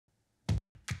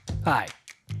Hi,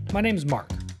 my name's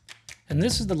Mark, and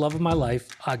this is the love of my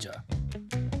life, Aja.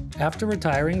 After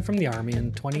retiring from the Army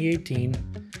in 2018,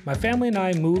 my family and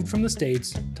I moved from the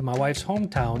States to my wife's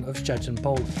hometown of Szczecin,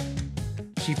 Poland.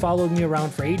 She followed me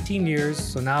around for 18 years,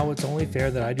 so now it's only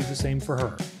fair that I do the same for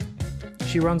her.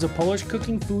 She runs a Polish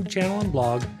cooking food channel and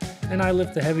blog, and I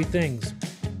lift the heavy things.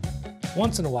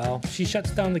 Once in a while, she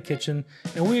shuts down the kitchen,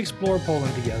 and we explore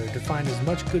Poland together to find as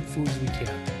much good food as we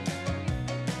can.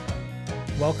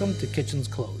 Welcome to Kitchens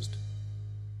Closed.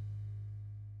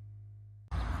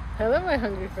 Hello my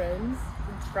hungry friends,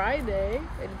 it's Friday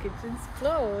and Kitchen's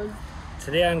Closed.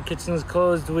 Today on Kitchens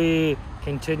Closed we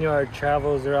continue our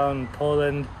travels around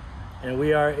Poland and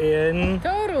we are in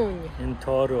Toruń.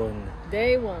 Toruń.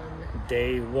 Day one.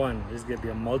 Day one. This is going to be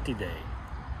a multi-day.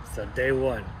 So day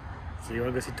one. So you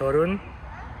want to go see Toruń?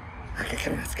 Okay,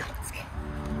 come on, let's go.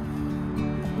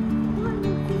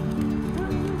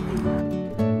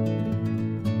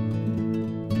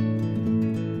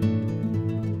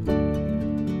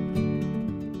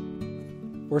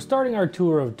 We're starting our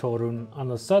tour of Toruń on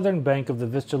the southern bank of the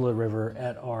Vistula River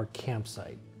at our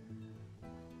campsite.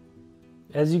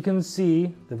 As you can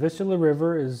see, the Vistula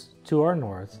River is to our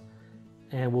north,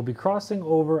 and we'll be crossing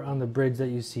over on the bridge that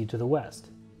you see to the west.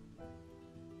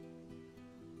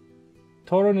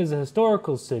 Toruń is a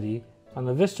historical city on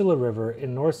the Vistula River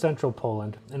in north-central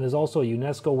Poland and is also a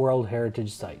UNESCO World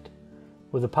Heritage Site.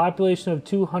 With a population of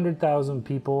 200,000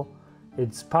 people,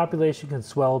 its population can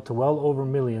swell to well over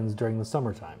millions during the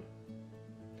summertime.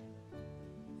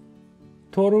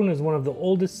 Toruń is one of the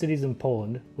oldest cities in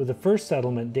Poland, with the first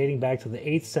settlement dating back to the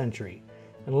 8th century,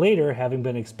 and later having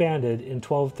been expanded in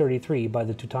 1233 by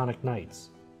the Teutonic Knights.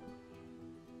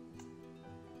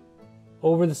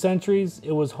 Over the centuries,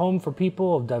 it was home for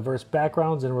people of diverse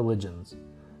backgrounds and religions.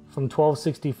 From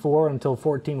 1264 until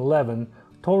 1411,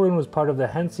 Toruń was part of the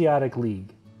Hanseatic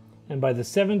League, and by the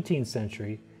 17th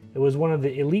century, it was one of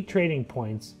the elite trading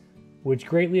points which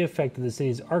greatly affected the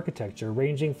city's architecture,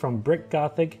 ranging from brick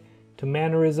Gothic to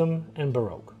Mannerism and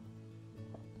Baroque.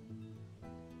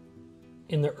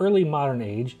 In the early modern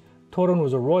age, Toruń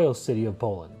was a royal city of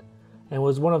Poland and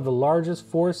was one of the largest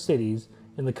forest cities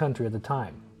in the country at the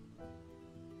time.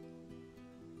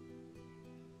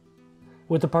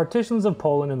 With the partitions of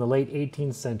Poland in the late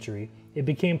 18th century, it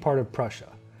became part of Prussia,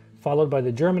 followed by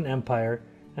the German Empire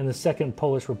and the Second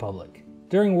Polish Republic.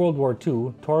 During World War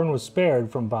II, Toruń was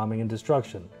spared from bombing and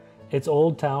destruction. Its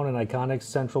old town and iconic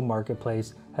central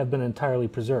marketplace have been entirely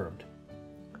preserved.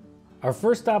 Our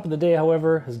first stop of the day,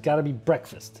 however, has got to be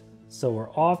breakfast. So we're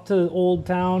off to Old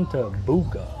Town to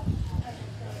Buka.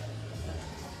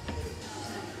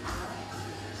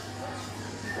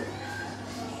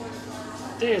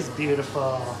 It is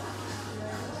beautiful.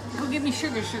 Go get me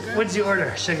sugar. What'd you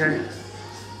order, sugar?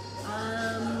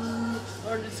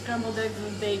 Ordered scrambled eggs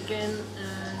with bacon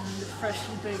and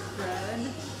freshly baked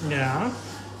bread. Yeah.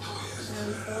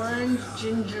 And orange,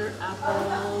 ginger,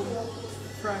 apple,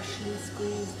 freshly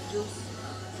squeezed juice.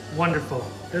 Wonderful.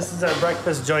 This is our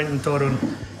breakfast joint in Toruń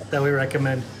that we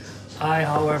recommend. I,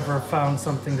 however, found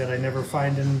something that I never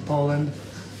find in Poland.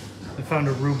 I found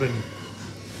a Reuben.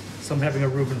 So I'm having a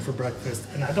Reuben for breakfast,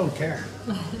 and I don't care.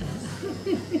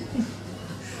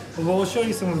 But we'll show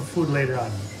you some of the food later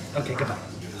on. Okay, goodbye.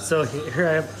 So here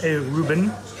I have a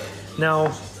Reuben.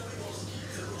 Now,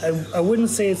 I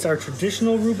wouldn't say it's our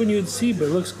traditional Reuben you'd see, but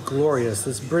it looks glorious.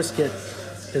 This brisket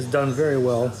is done very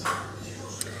well.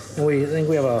 And we think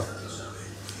we have a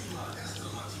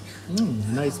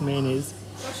nice mayonnaise.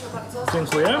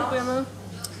 Dziękuję.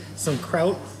 Some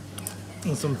kraut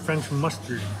and some French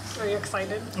mustard. Are you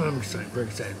excited? I'm excited, very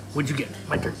excited. What'd you get?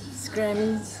 My turn.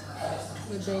 Scrammies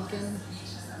with bacon.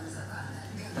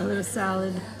 A little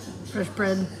salad. Fresh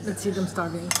bread. Let's eat them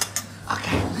starving.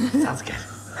 Okay, sounds good.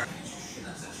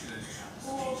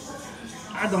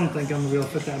 I don't think I'm gonna be able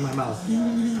to fit that in my mouth.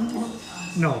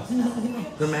 No,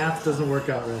 the math doesn't work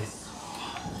out right.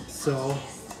 So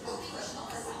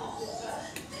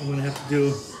I'm gonna have to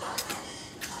do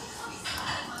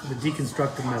the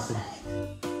deconstructed method.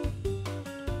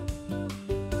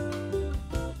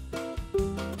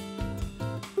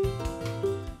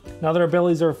 Now that our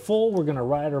bellies are full, we're gonna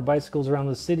ride our bicycles around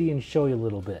the city and show you a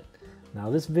little bit. Now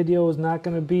this video is not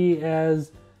gonna be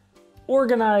as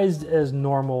organized as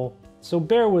normal, so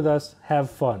bear with us, have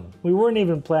fun. We weren't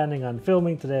even planning on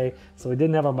filming today, so we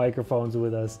didn't have our microphones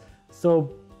with us,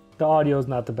 so the audio is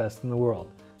not the best in the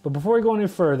world. But before we go any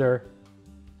further,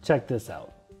 check this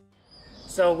out.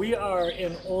 So we are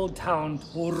in Old Town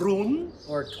Toruń,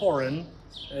 or Toruń,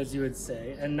 as you would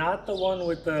say, and not the one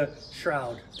with the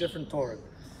shroud, different Toruń.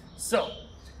 So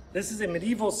This is a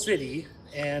medieval city,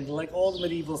 and like all the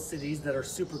medieval cities that are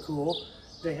super cool,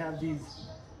 they have these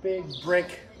big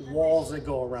brick walls that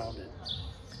go around it.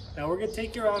 Now we're gonna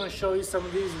take you around and show you some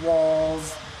of these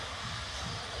walls.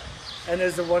 And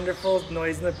there's a wonderful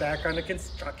noise in the background of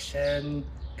construction,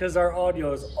 because our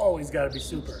audio has always gotta be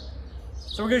super.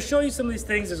 So we're gonna show you some of these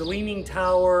things. There's a leaning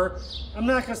tower. I'm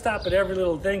not gonna stop at every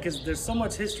little thing because there's so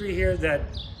much history here that,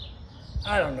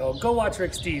 I don't know, go watch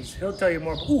Rick Steves. He'll tell you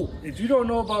more. Ooh, if you don't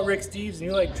know about Rick Steves and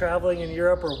you like traveling in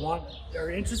Europe or are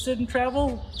interested in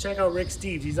travel, check out Rick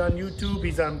Steves. He's on YouTube,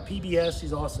 he's on PBS,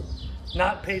 he's awesome.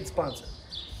 Not paid sponsor.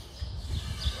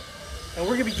 And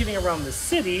we're gonna be getting around the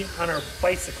city on our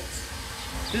bicycles.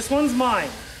 This one's mine.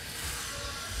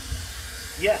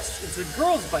 Yes, it's a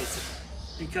girl's bicycle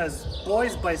because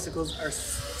boys' bicycles are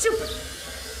stupid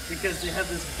because they have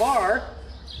this bar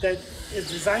that is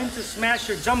designed to smash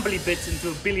your jumbly bits into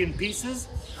a billion pieces.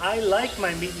 I like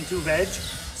my meat and two veg,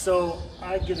 so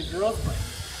I get a girl's bike.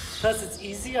 Plus it's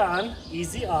easy on,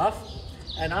 easy off,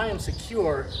 and I am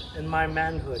secure in my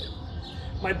manhood.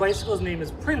 My bicycle's name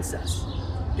is Princess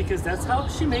because that's how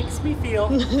she makes me feel.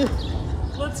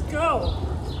 Let's go.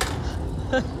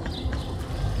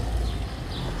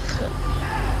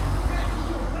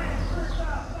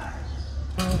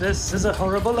 This is a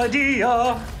horrible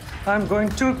idea. I'm going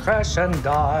to crash and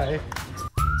die.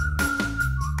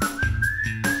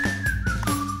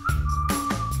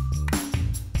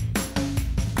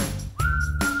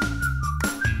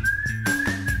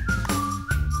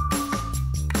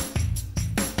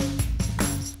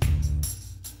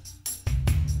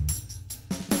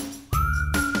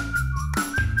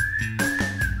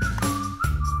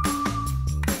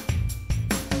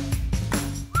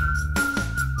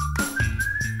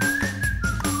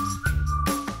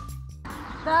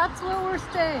 That's where we're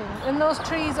staying, in those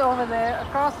trees over there.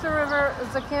 Across the river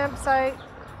is a campsite.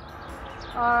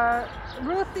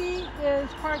 Ruthie is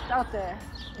parked out there.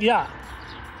 Yeah.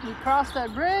 We crossed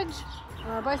that bridge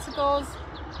on our bicycles,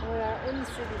 and we are in the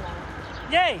city now.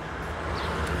 Yay!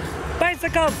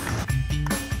 Bicycles!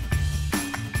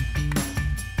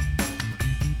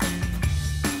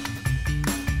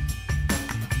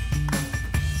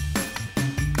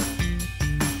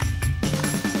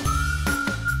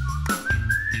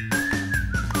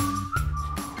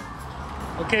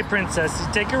 Okay, Princess, you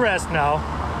take a rest now.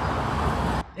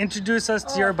 Introduce us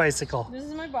to your bicycle. This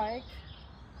is my bike.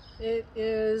 It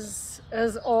is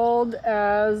as old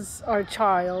as our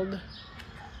child.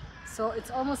 So it's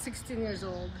almost 16 years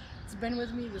old. It's been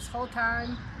with me this whole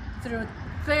time, through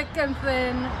thick and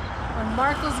thin. When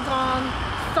Mark was gone,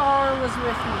 Thor was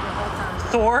with me the whole time.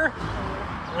 Thor?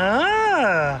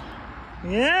 Ah,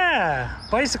 yeah,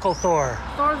 bicycle Thor.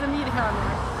 Thor the Need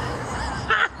Hammer.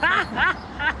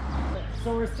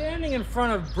 So we're standing in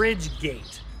front of Bridge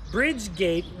Gate. Bridge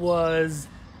Gate was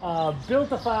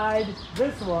builtified,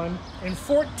 this one, in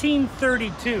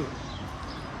 1432.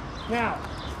 Now,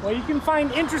 what you can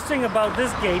find interesting about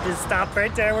this gate is, stop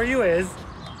right there where you is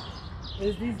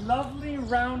these lovely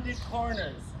rounded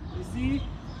corners. You see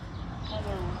how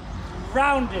they're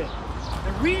rounded.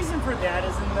 The reason for that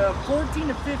is in the 14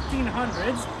 to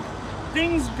 1500s,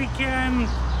 things became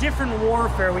different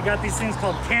warfare. We got these things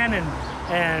called cannon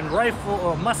and rifle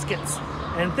or muskets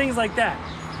and things like that.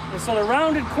 And so the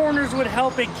rounded corners would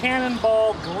help a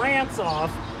cannonball glance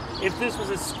off. If this was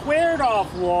a squared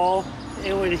off wall,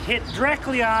 it would hit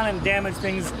directly on and damage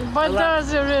things. But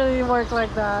does it really work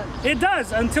like that? It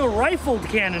does, until rifled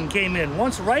cannon came in.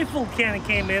 Once rifled cannon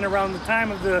came in around the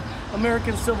time of the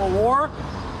American Civil War,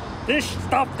 this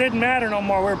stuff didn't matter no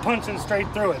more. We were punching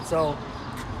straight through it. So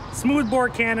smoothbore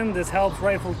cannon, this helps.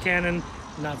 Rifled cannon,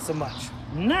 not so much.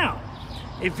 Now,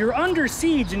 if you're under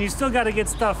siege and you still got to get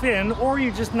stuff in, or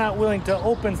you're just not willing to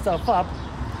open stuff up,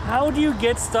 how do you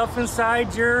get stuff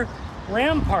inside your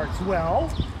ramparts?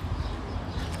 Well,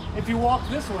 if you walk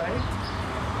this way,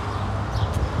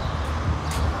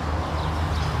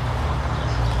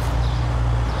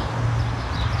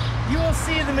 you will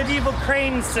see the medieval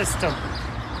crane system.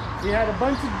 You had a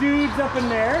bunch of dudes up in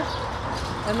there,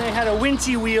 and they had a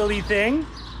winchy wheelie thing,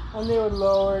 and they would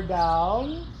lower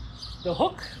down the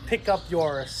hook, pick up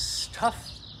your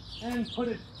stuff, and put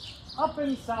it up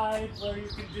inside where you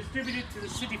can distribute it to the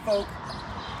city folk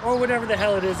or whatever the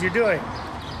hell it is you're doing.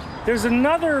 There's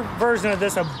another version of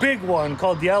this, a big one,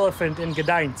 called the Elephant in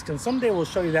Gdańsk, and someday we'll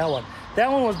show you that one.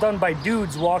 That one was done by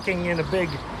dudes walking in a big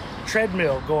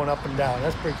treadmill going up and down.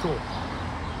 That's pretty cool.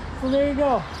 So there you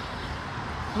go.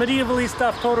 Medievally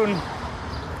stuff, Toruń.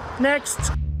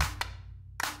 Next.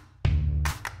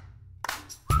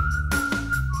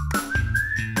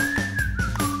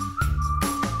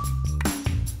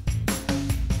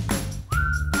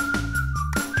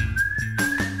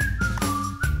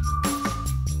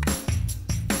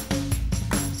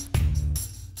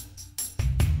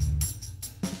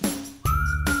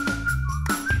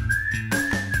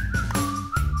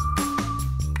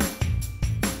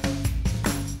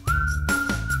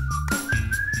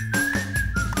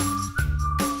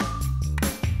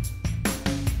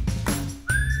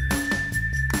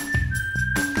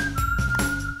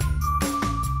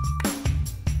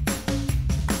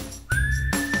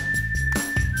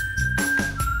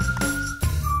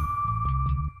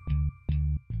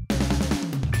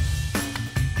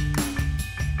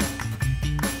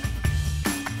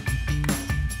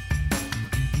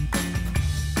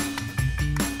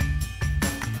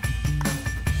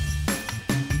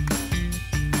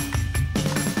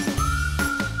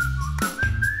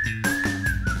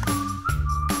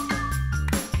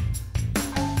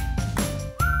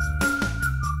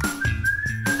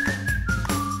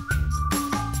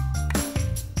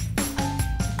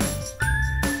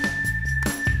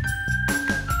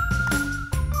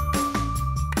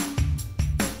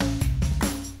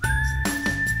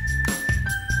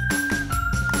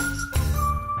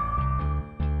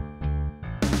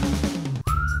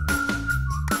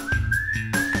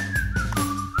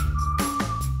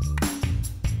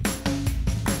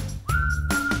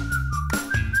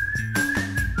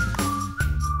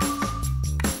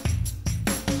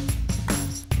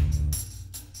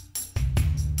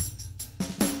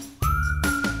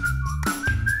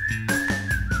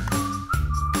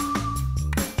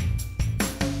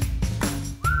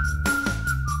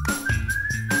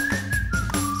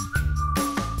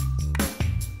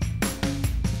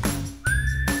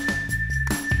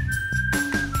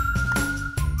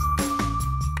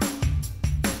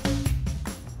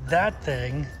 that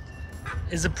thing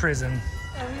is a prison.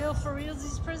 A real for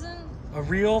realsies prison? A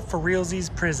real for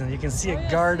realsies prison. You can see a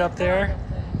guard up there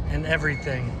and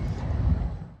everything.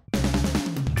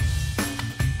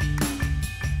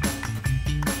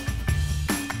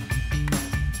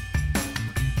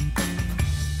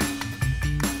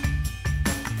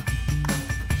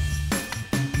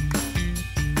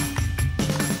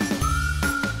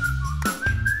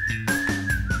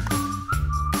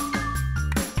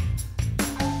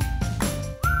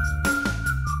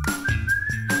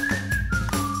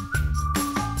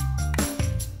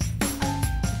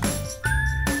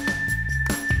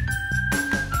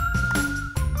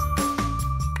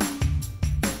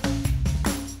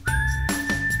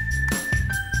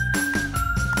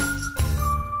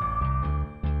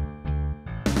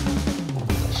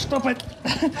 Stop it!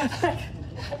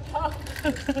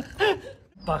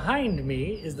 Behind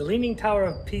me is the Leaning Tower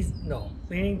of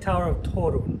Leaning Tower of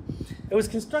Toruń. It was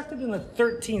constructed in the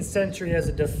 13th century as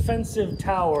a defensive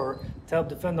tower to help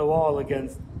defend the wall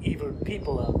against evil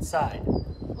people outside.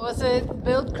 Was it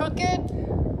built crooked?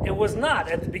 It was not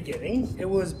at the beginning. It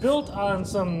was built on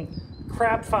some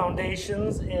crap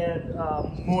foundations and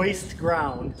moist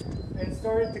ground, and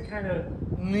started to kind of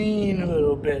lean a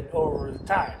little bit over the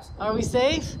times. Are we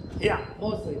safe? Yeah,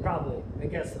 mostly, probably. I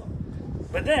guess so.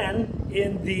 But then,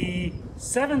 in the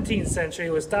 17th century,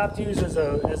 it was stopped used as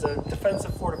a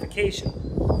defensive fortification.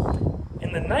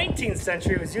 In the 19th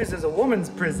century, it was used as a woman's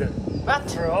prison. What?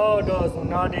 For all those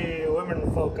naughty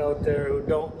women folk out there who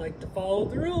don't like to follow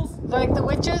the rules. Like the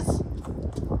witches?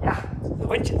 Yeah, the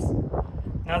witches.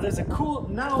 Now there's a cool,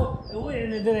 and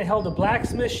then it held a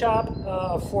blacksmith shop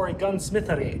for a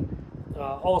gunsmithery,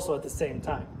 also at the same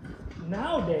time.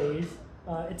 Nowadays,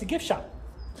 it's a gift shop,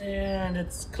 and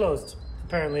it's closed.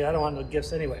 Apparently, I don't want no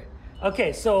gifts anyway.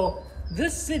 Okay, so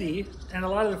this city and a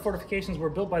lot of the fortifications were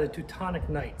built by the Teutonic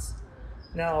Knights.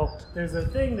 Now, there's a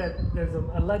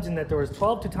legend that there was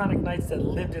 12 Teutonic Knights that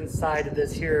lived inside of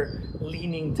this here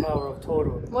Leaning Tower of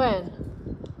Toruń. When?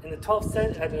 In the 12th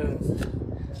century,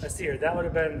 let's see here, that would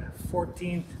have been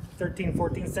 13th,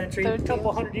 14th century, a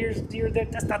couple hundred years there.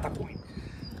 That's not the point.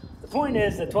 The point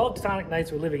is that 12 Teutonic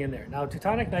Knights were living in there. Now,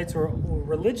 Teutonic Knights were a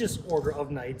religious order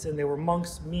of knights, and they were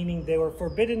monks, meaning they were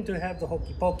forbidden to have the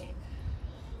hokey pokey.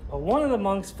 One of the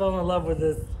monks fell in love with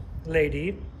this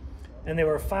lady, and they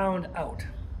were found out.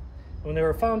 When they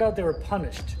were found out, they were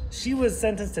punished. She was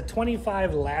sentenced to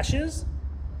 25 lashes,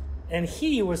 and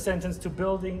he was sentenced to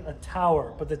building a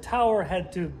tower. But the tower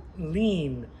had to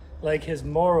lean like his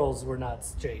morals were not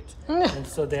straight. And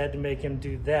so they had to make him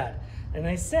do that. And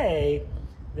they say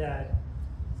that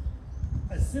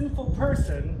a sinful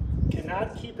person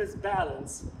cannot keep his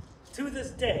balance to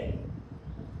this day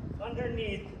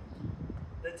underneath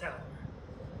the tower.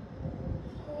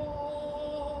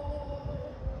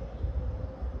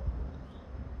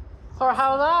 For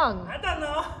how long? I don't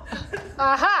know.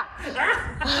 Aha!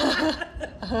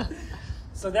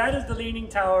 So that is the Leaning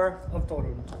Tower of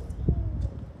Toruń.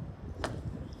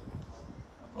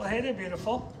 Well, hey there,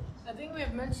 beautiful. I think we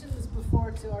have mentioned this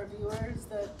before to our viewers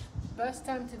that best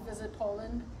time to visit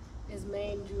Poland is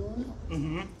May and June.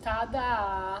 Mm-hmm.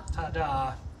 Ta-da!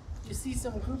 Ta-da. You see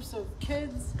some groups of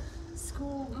kids,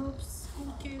 school groups,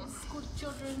 school kids, school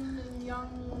children, and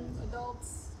young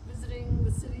adults visiting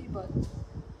the city, but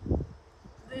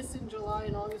this in July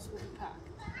and August will be packed.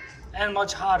 And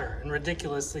much hotter and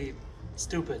ridiculously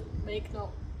stupid. Make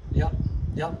note. Yep.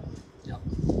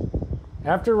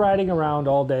 After riding around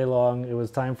all day long, it was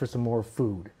time for some more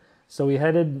food. So we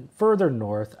headed further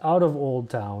north, out of Old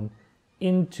Town,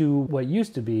 into what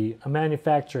used to be a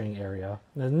manufacturing area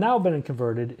and has now been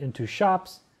converted into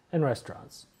shops and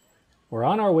restaurants. We're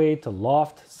on our way to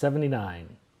Loft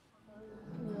 79.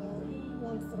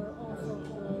 Ones that are off of the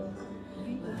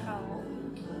beaten path.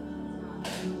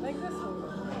 Like this one.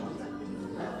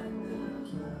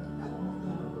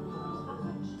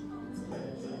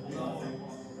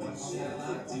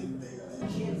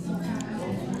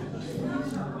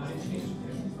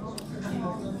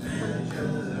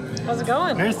 How's it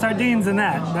going? There's sardines in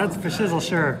that. That's for shizzle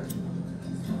sure.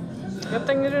 Good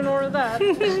thing you didn't order that.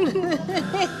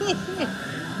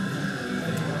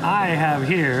 I have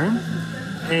here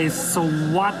a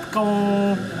sałatka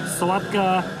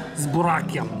z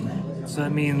burakiem. So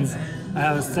that means I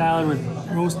have a salad with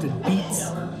roasted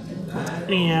beets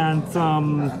and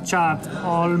some chopped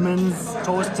almonds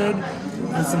toasted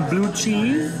and some blue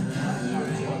cheese,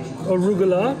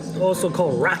 arugula, also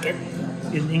called rocket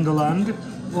in England.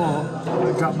 Oh,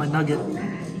 I dropped my nugget.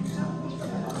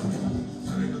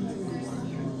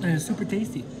 And it's super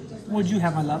tasty. What'd you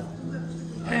have, my love?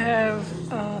 I have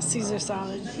Caesar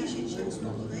salad.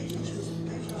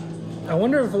 I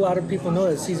wonder if a lot of people know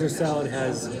that Caesar salad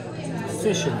has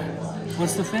fish in it.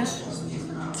 What's the fish?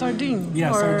 Sardine.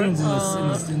 Yeah, or, sardines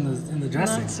in the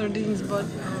dressing. Not sardines, but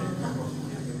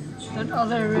that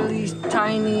other really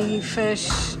tiny fish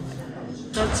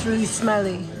that's really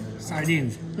smelly.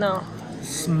 Sardines. No.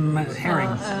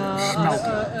 Herring. Smelt.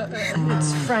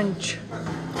 It's French.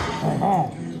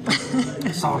 Oh,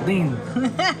 sardine.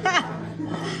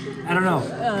 I don't know,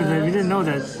 because if you didn't know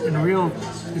that, in real,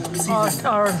 it's Caesar.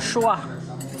 Or schwa.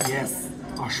 Yes,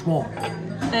 or schwa.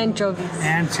 Anchovies.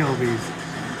 Anchovies.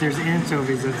 There's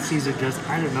anchovies in Caesar dressing.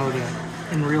 I didn't know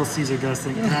that in real Caesar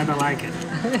dressing, and I don't like it.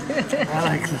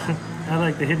 I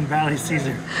like the Hidden Valley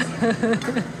Caesar.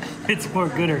 It's more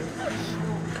gooder.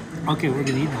 Okay, we're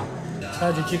gonna eat now.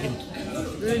 How's your chicken?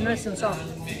 Really nice and soft.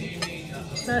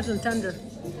 Nice and tender.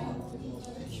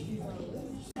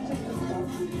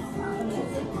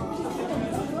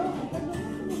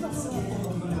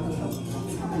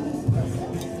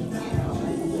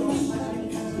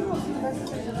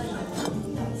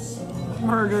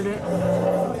 Murdered it.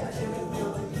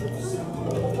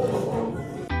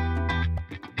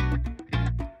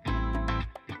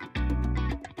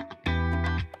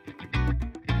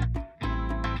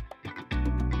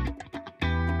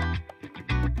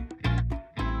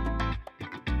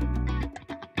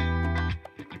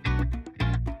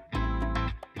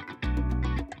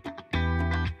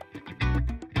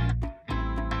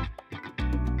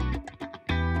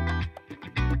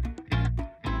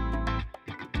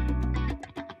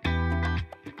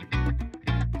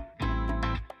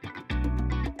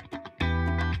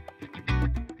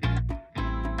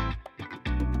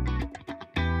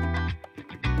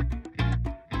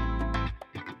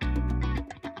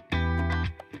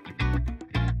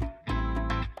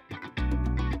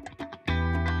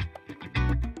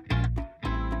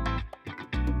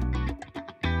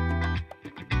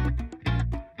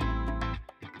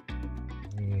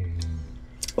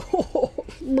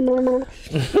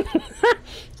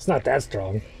 It's not that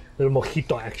strong. Little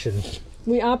mojito action.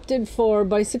 We opted for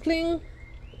bicycling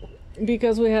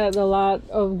because we had a lot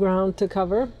of ground to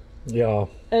cover, Yeah.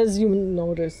 as you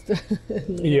noticed.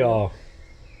 Yeah.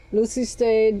 Lucy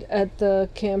stayed at the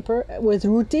camper with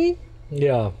Ruti.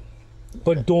 Yeah.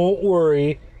 But don't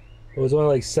worry. It was only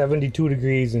like 72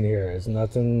 degrees in here. It's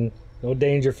nothing, no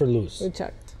danger for Luce. We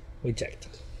checked. We checked.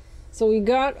 So we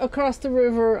got across the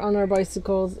river on our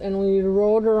bicycles and we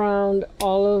rode around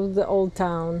all of the old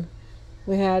town.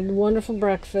 We had wonderful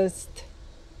breakfast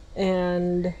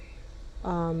and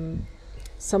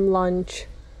some lunch,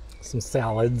 Some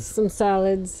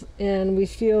salads. and we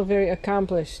feel very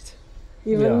accomplished,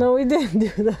 even Yeah. though we didn't do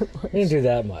that much. We didn't do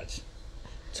that much.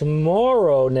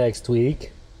 Tomorrow, next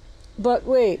week. But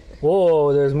wait,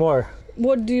 Whoa, there's more.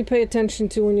 what do you pay attention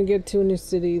to when you get to a new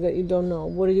city that you don't know?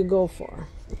 What do you go for?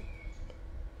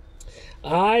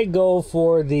 I go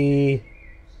for the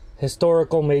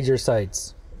historical major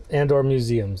sites and or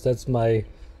museums. That's my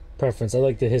preference. I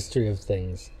like the history of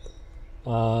things.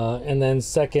 And then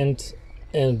second,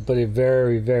 but a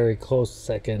very, very close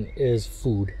second, is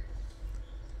food.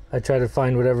 I try to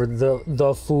find whatever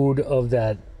the food of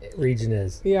that region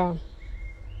is. Yeah.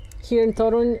 Here in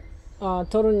Toruń,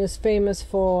 Toruń is famous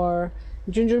for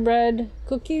gingerbread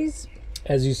cookies.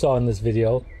 As you saw in this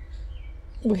video.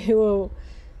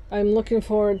 I'm looking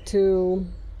forward to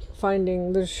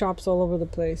finding there's shops all over the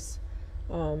place.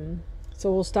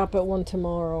 So we'll stop at one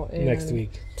tomorrow. And Next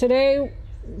week.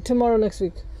 Next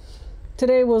week.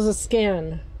 Today was a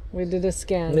scan. We did a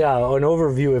scan. Yeah, an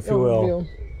overview, if you will.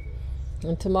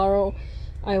 And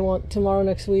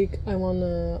next week, I want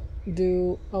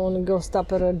to go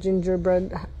stop at a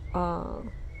gingerbread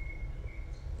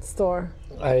store.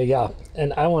 Yeah,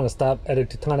 and I want to stop at a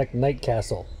Teutonic Night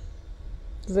Castle.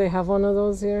 Do they have one of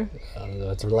those here? I don't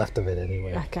know, it's left of it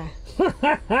anyway. Okay.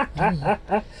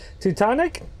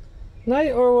 Teutonic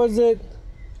Night, or was it?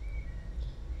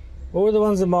 What were the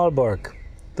ones in Malbork?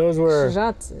 Those were.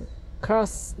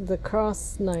 the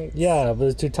cross nights. Yeah,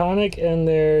 there's Teutonic and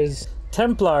there's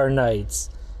Templar Knights.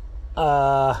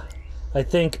 I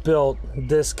think built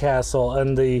this castle,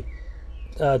 and the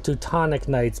Teutonic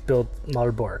Knights built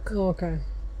Malbork. Oh, okay.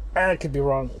 I could be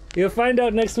wrong. You'll find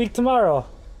out next week tomorrow.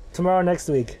 Tomorrow next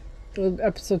week. With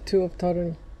episode 2 of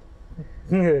Toruń.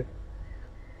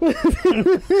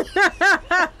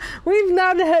 We've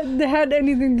not had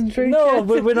anything to drink. No, yet.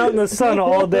 we've been out in the sun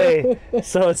all day,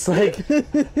 so it's like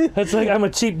I'm a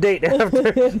cheap date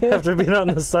after being out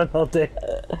in the sun all day.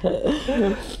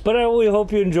 But we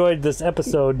hope you enjoyed this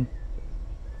episode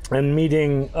and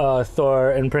meeting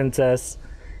Thor and Princess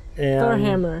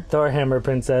and Thorhammer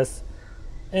Princess,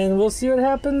 and we'll see what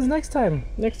happens next time.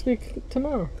 Next week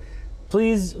tomorrow.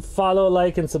 Please follow,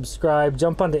 like, and subscribe.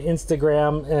 Jump onto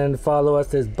Instagram and follow us.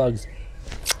 There's bugs.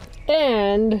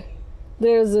 And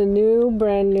there's a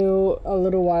brand new, a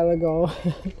little while ago,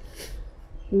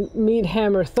 Meat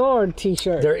Hammer Thor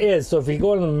t-shirt. There is. So if you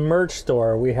go to the merch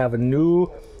store, we have a new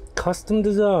custom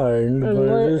design. And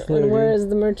where is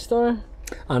the merch store?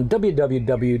 On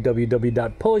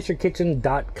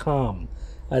www.polishyourkitchen.com.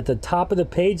 At the top of the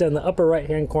page, on the upper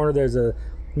right-hand corner, there's a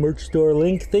merch store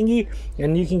link thingy,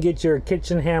 and you can get your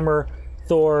Kitchen Hammer,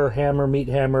 Thor Hammer, Meat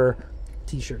Hammer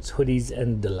t-shirts, hoodies,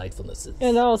 and delightfulnesses.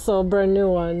 And also a brand new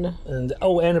one. And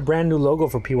a brand new logo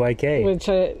for PYK. Which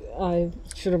I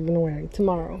should have been wearing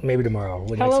tomorrow. Maybe tomorrow.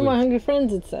 Hello, my hungry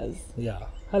friends, it says. Yeah.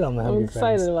 Hello, my hungry friends.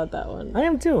 I'm excited about that one. I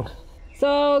am too.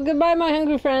 So, goodbye, my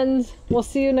hungry friends. We'll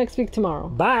see you next week tomorrow.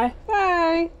 Bye.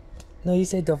 Bye. No, you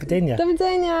say do widzenia. Do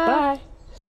widzenia. Bye.